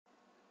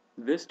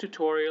This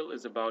tutorial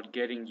is about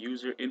getting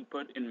user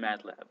input in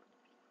MATLAB.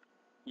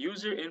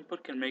 User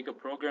input can make a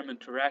program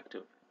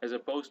interactive, as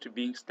opposed to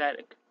being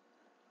static.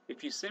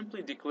 If you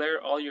simply declare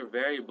all your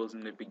variables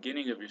in the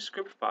beginning of your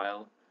script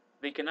file,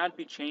 they cannot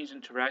be changed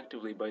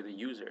interactively by the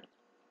user.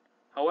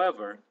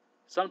 However,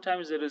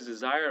 sometimes it is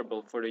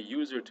desirable for the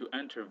user to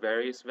enter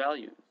various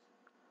values.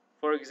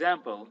 For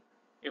example,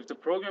 if the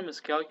program is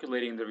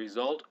calculating the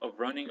result of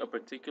running a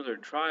particular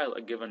trial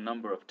a given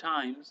number of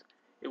times,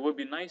 it would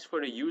be nice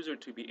for the user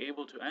to be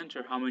able to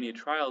enter how many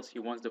trials he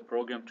wants the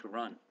program to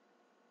run.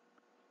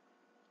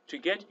 To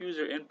get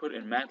user input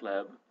in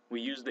MATLAB, we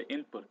use the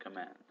input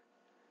command.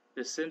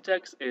 The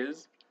syntax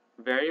is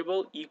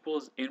variable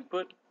equals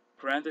input,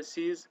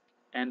 parentheses,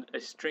 and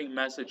a string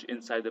message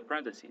inside the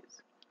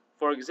parentheses.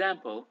 For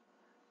example,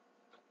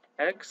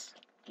 x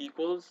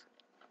equals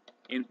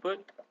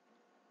input,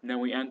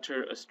 then we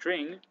enter a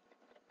string,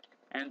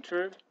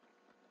 enter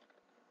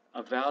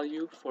a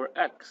value for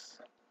x.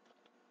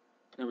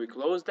 Then we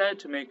close that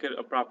to make it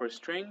a proper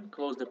string,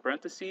 close the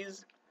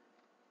parentheses,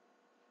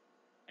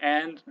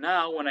 and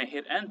now when I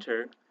hit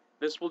enter,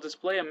 this will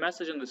display a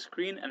message on the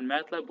screen and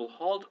MATLAB will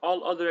halt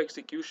all other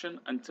execution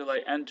until I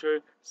enter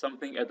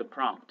something at the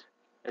prompt,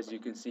 as you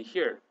can see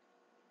here.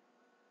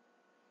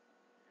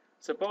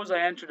 Suppose I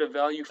entered a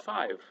value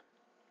 5.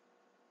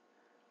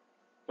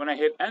 When I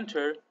hit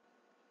enter,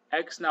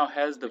 x now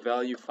has the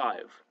value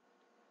 5.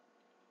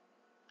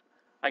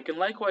 I can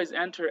likewise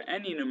enter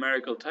any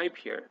numerical type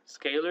here,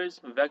 scalars,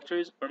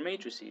 vectors, or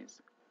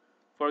matrices.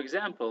 For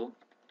example,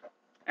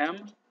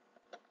 m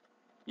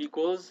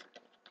equals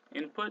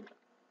input,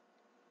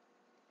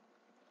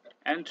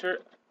 enter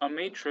a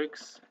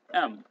matrix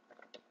M.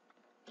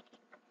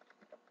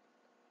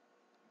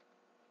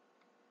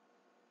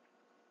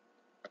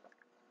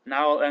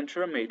 Now I'll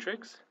enter a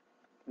matrix,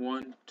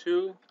 1,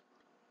 2,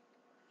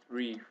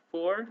 3,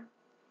 4.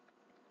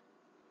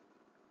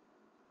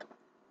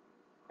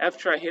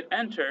 After I hit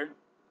enter,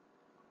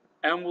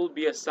 M will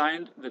be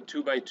assigned the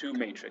 2 by 2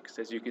 matrix,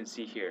 as you can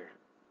see here.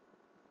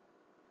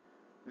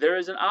 There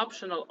is an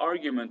optional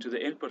argument to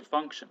the input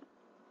function.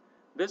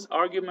 This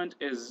argument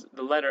is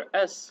the letter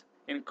S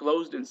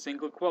enclosed in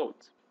single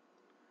quotes.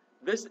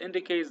 This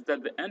indicates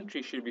that the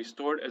entry should be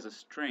stored as a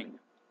string.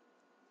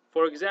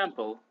 For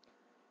example,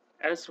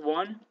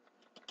 S1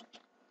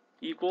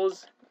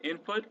 equals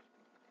input,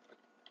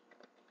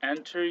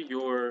 enter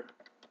your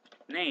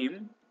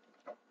name.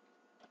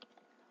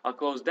 I'll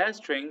close that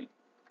string,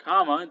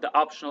 comma, the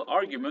optional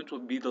argument will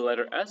be the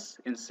letter S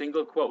in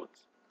single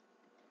quotes.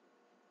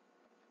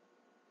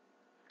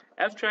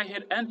 After I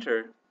hit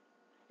enter,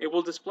 it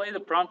will display the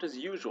prompt as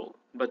usual,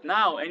 but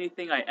now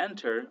anything I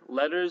enter,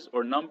 letters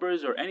or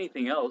numbers or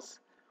anything else,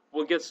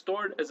 will get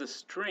stored as a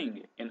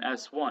string in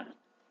S1.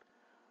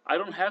 I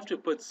don't have to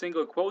put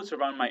single quotes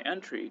around my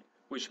entry,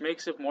 which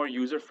makes it more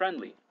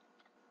user-friendly.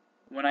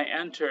 When I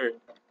enter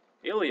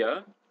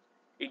Ilya,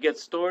 it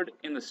gets stored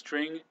in the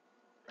string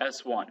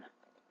S1.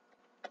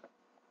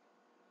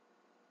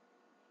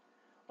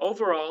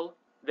 Overall,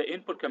 the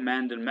input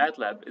command in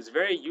MATLAB is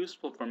very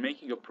useful for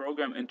making a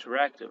program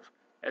interactive,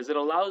 as it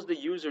allows the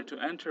user to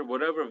enter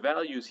whatever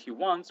values he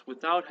wants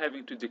without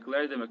having to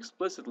declare them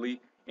explicitly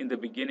in the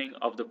beginning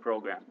of the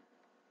program.